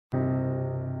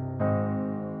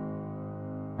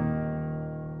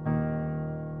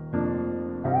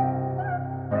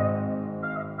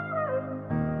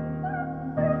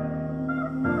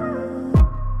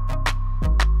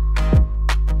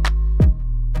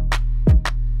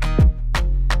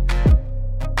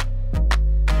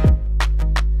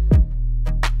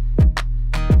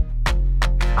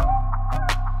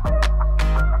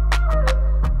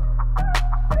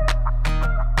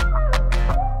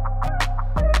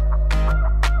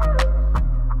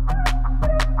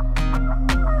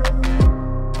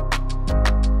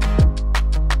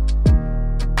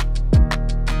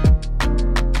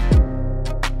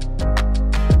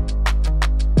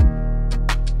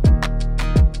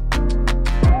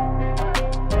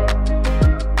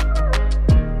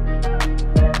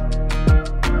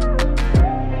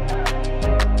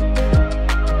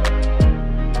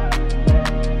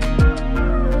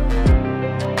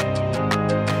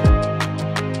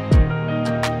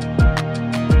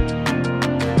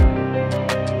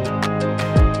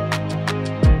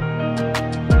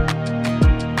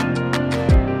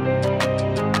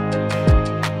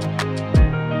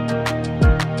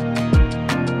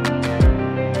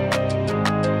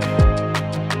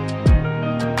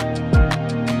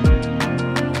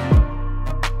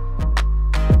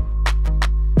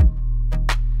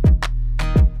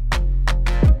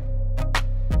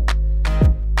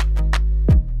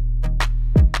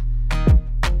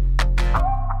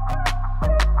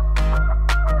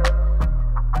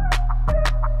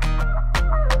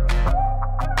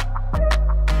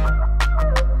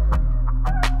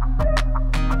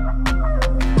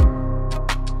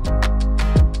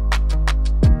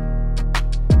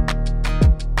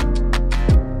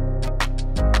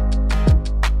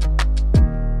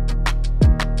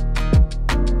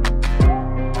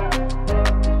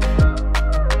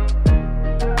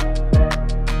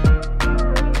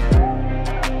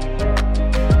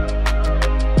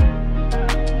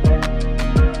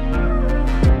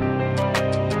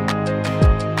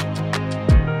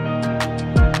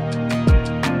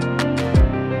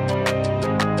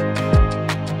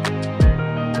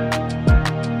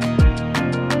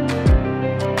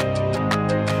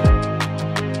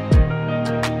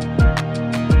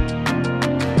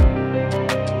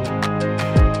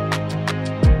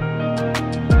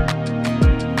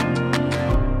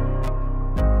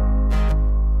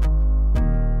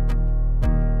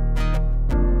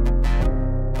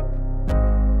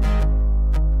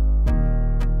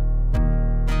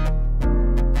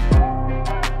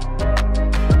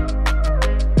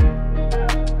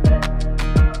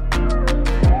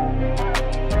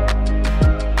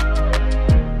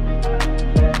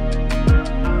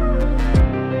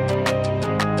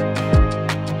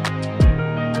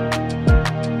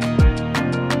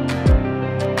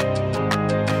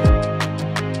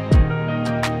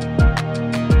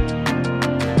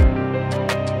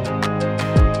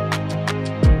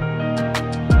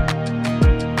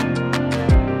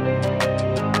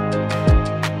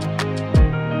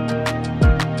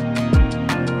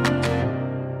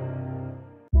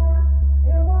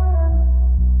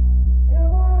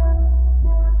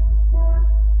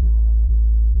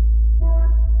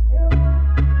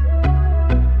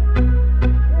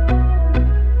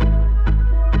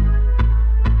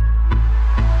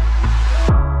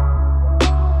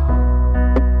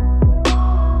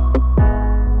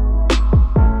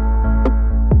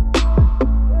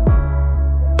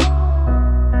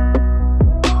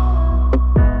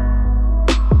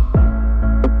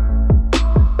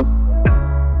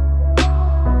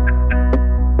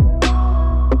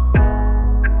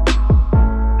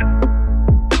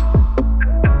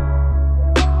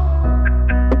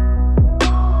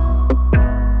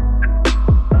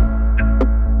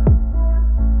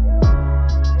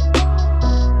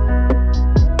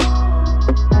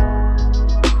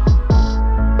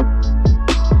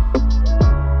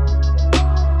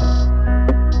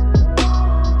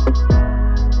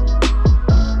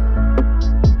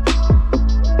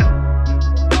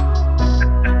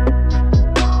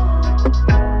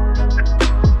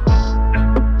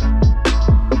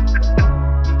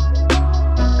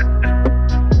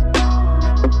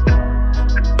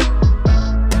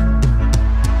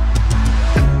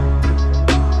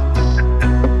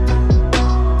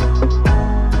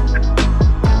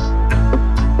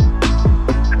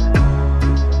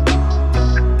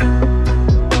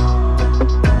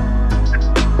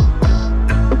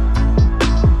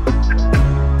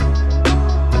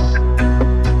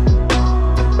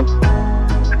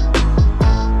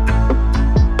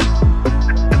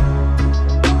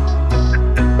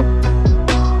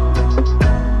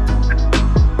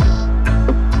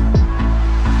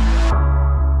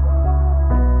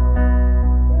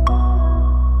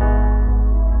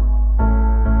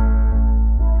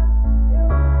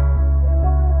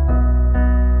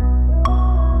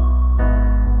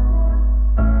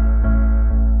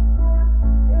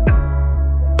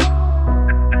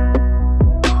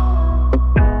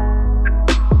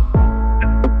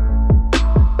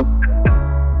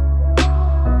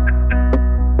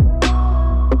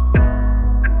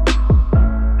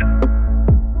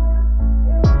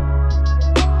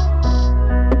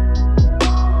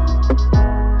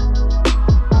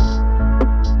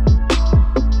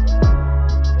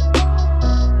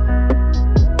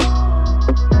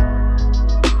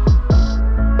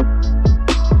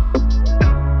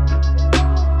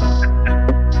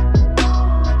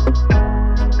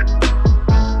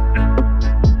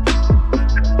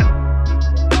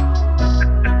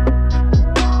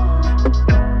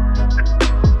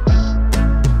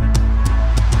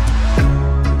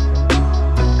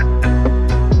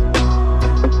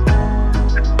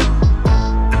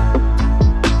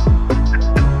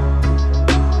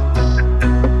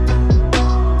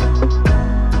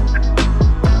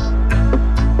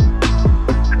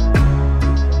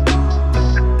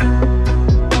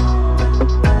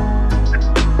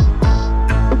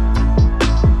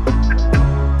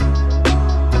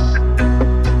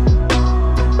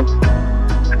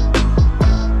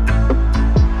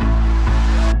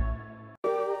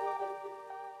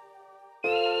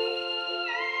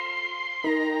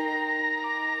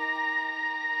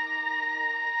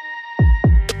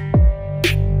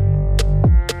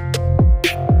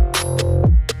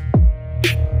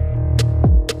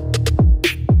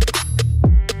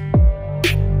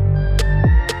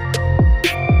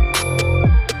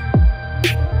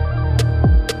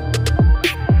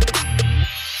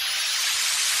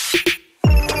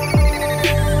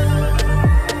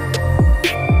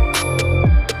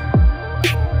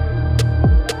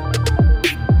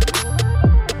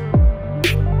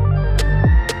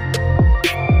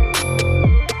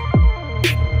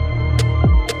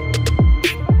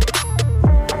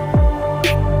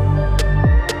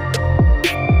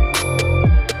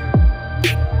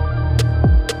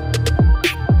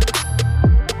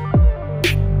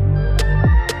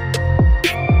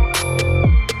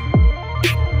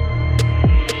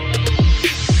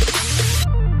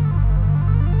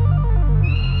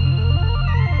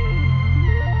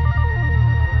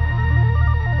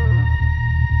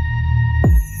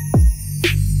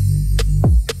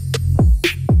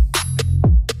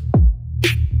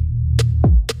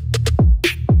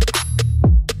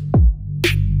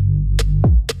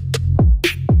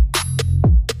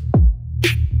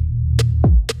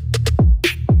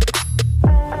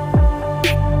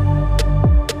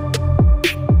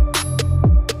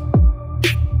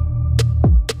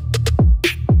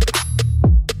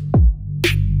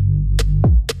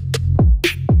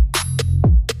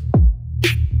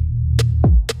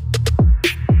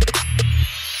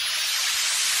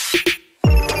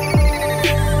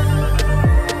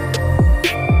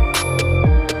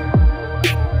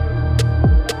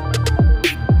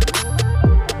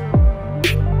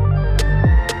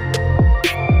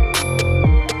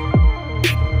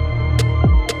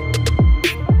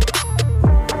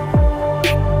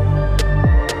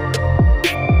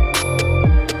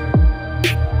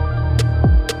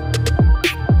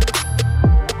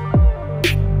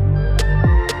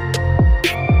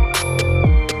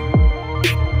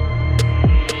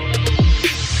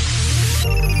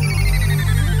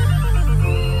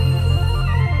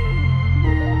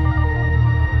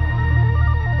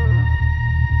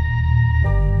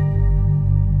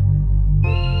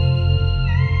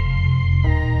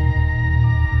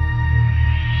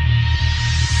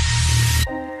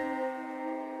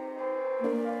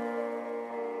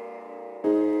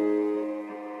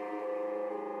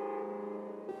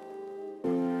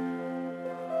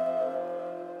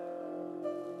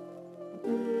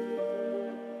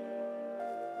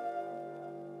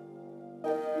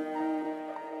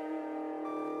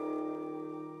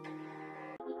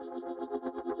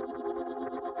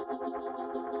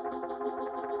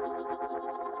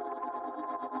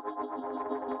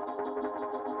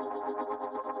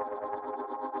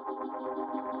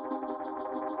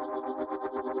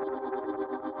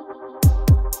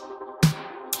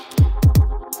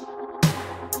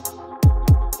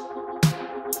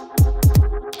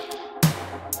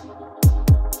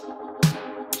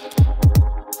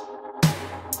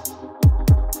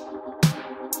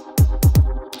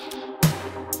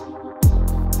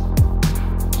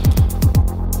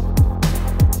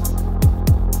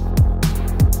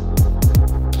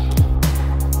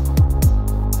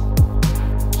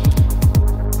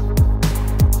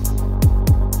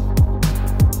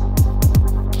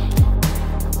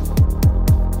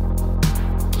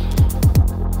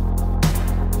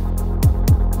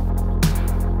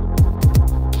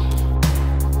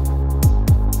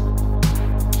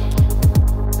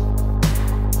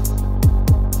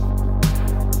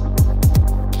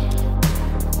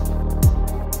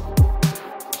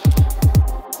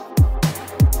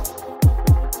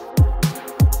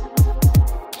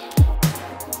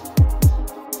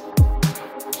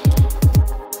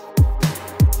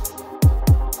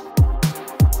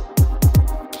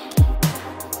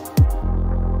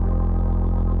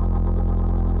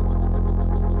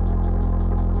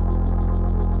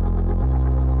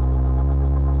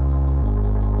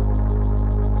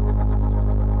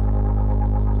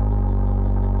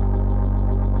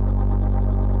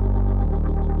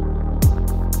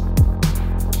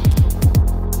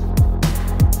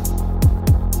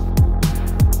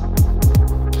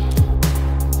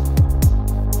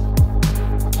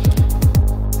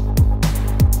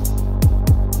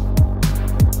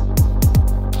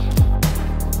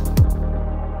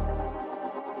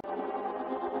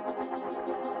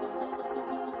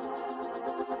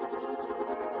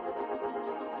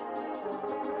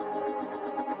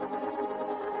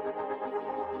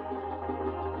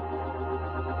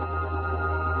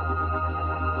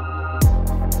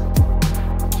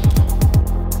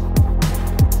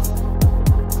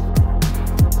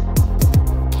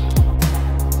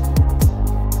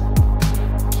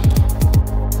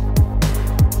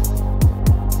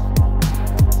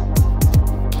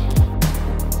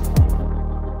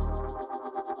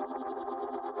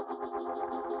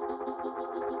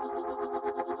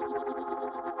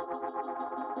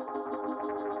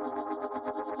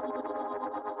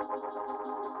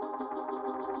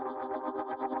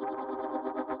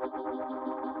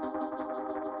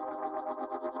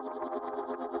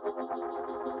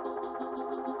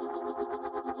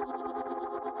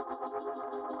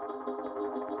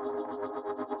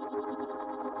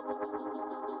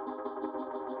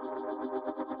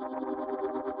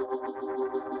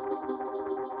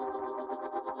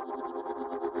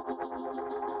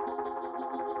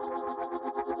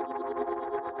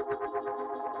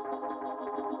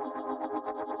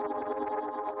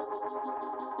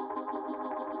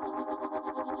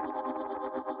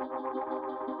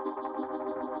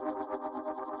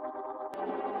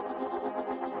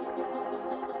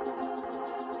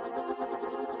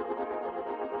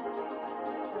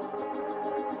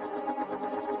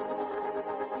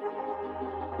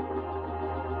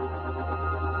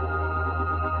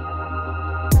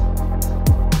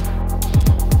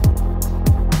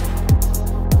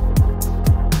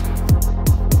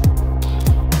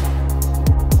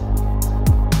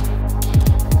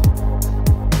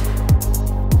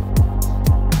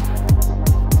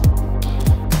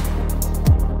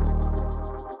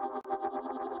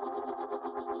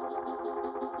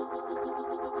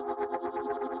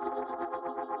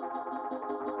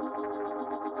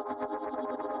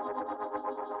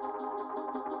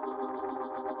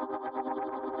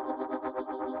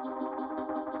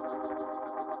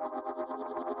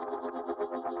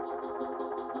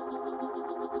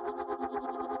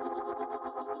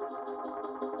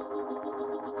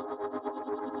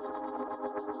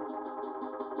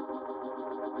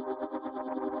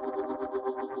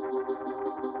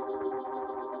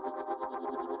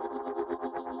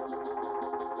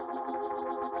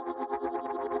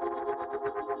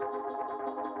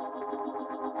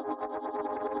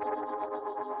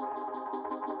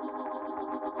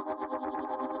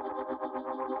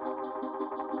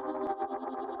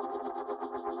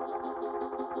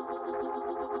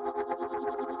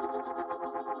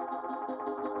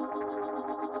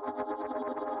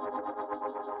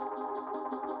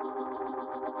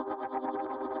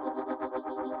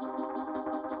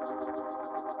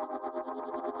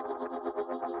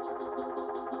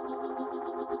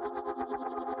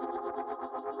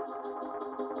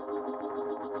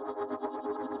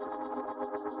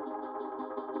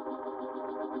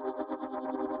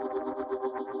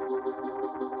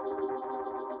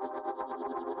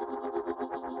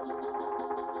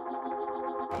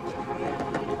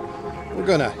we're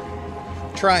gonna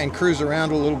try and cruise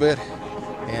around a little bit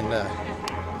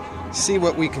and see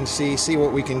what we can see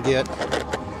what we can get.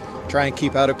 Try and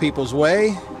keep out of people's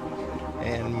way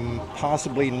and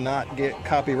possibly not get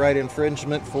copyright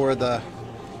infringement for the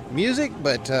music,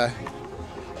 but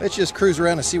let's just cruise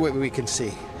around and see what we can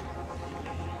see.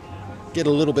 Get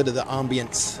a little bit of the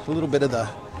ambience, a little bit of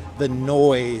the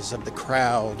noise of the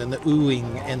crowd and the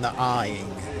oohing and the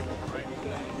eyeing.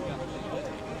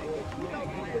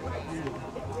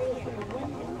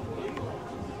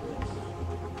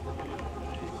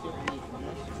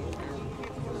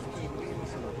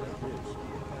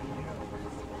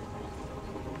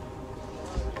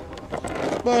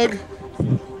 Bug.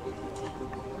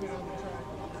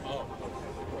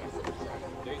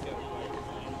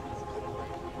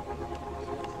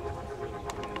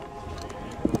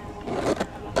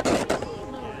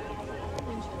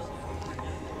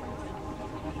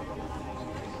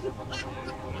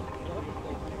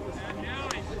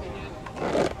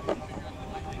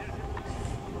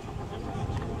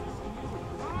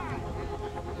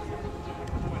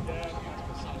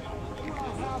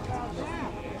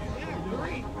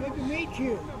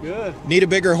 Good. Need a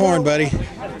bigger horn, buddy.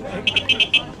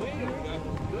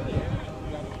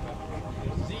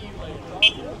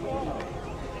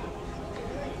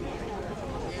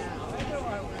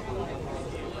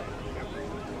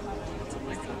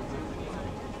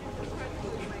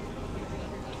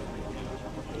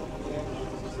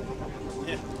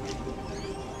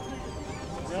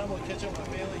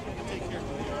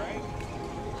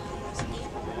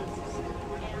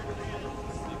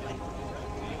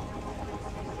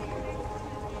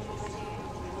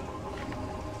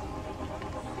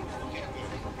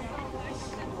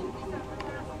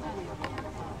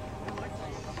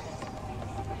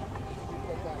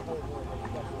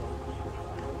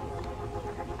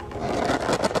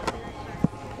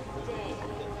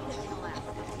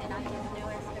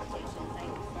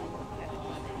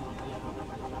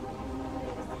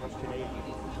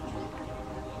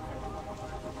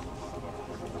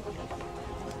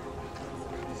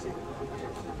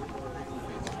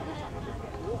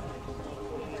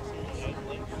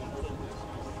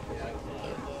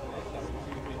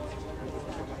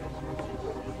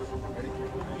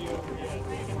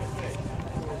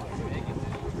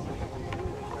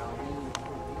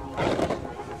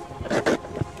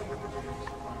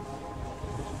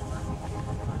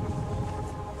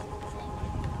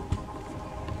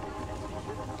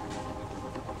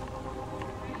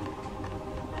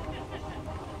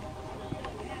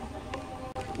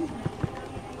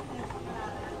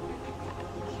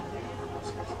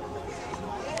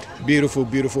 Beautiful,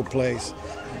 beautiful place.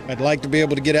 I'd like to be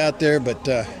able to get out there, but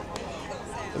the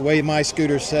way my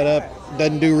scooter's set up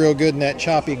doesn't do real good in that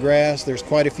choppy grass. There's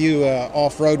quite a few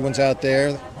off-road ones out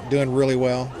there doing really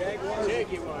well.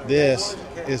 This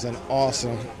is an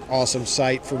awesome, awesome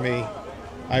sight for me.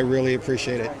 I really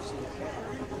appreciate it.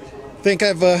 Think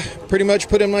I've pretty much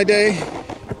put in my day.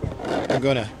 I'm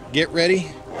gonna get ready,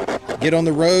 get on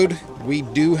the road. We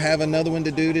do have another one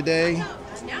to do today.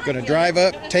 Gonna drive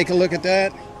up, take a look at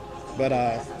that. But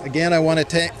again, I want to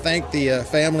thank the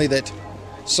family that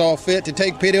saw fit to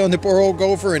take pity on the poor old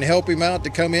gopher and help him out to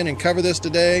come in and cover this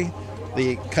today.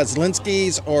 The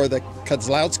Kozlinskis or the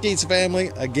Kozlowskis family.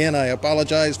 Again, I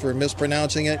apologize for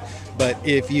mispronouncing it. But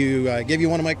if you give you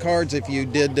one of my cards, if you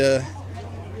did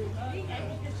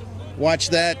watch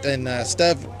that and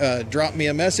stuff, drop me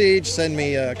a message, send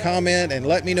me a comment, and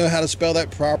let me know how to spell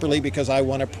that properly, because I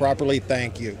want to properly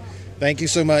thank you. Thank you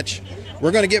so much. We're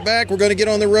going to get back. We're going to get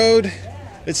on the road.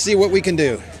 Let's see what we can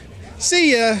do.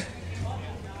 See ya.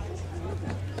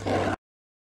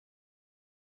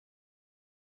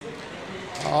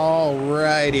 All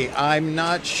righty. I'm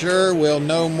not sure. We'll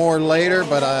know more later,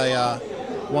 but I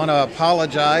want to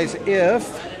apologize if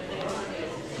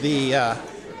the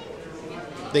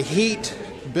heat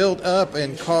built up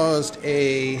and caused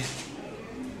a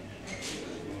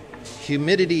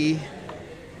humidity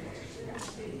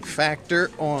factor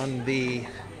on the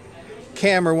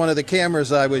camera. One of the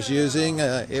cameras I was using,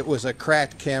 it was a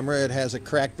cracked camera. It has a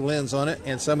cracked lens on it,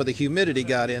 and some of the humidity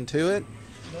got into it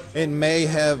and may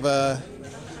have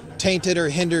tainted or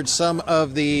hindered some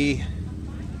of the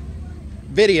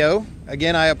video.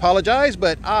 Again, I apologize,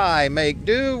 but I make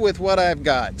do with what I've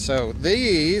got. So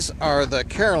these are the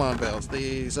Carillon bells.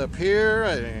 These up here,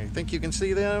 I think you can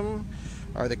see them,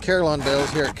 are the Carillon bells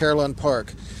here at Carillon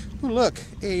Park. Ooh, look,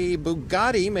 a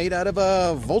Bugatti made out of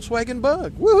a Volkswagen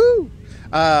Bug. Woohoo!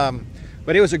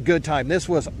 But it was a good time. This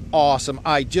was awesome.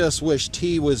 I just wish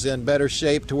T was in better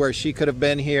shape to where she could have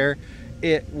been here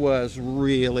it was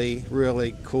really,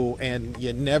 really cool. And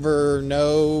you never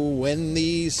know when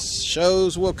these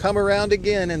shows will come around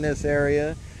again in this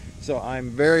area. So I'm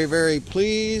very, very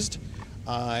pleased.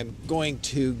 I'm going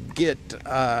to get,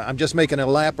 I'm just making a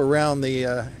lap around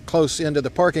the close end of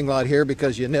the parking lot here,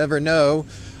 because you never know.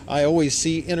 I always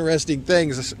see interesting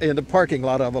things in the parking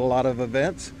lot of a lot of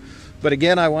events. But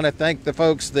again, I want to thank the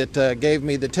folks that gave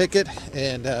me the ticket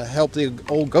and helped the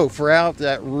old gopher out.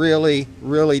 That really,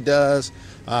 really does.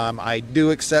 I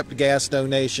do accept gas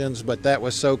donations, but that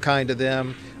was so kind of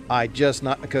them. I just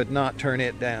could not turn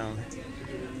it down.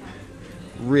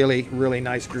 Really, really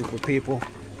nice group of people.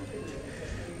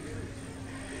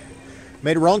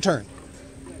 Made a wrong turn.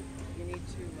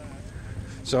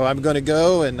 So I'm going to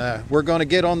go, and we're going to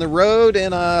get on the road,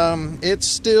 and it's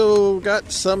still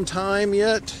got some time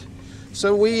yet.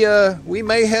 So we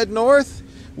may head north,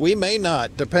 we may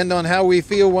not, depend on how we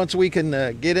feel once we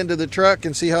can get into the truck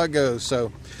and see how it goes.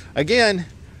 So again,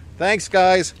 thanks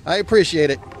guys, I appreciate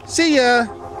it. See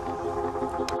ya.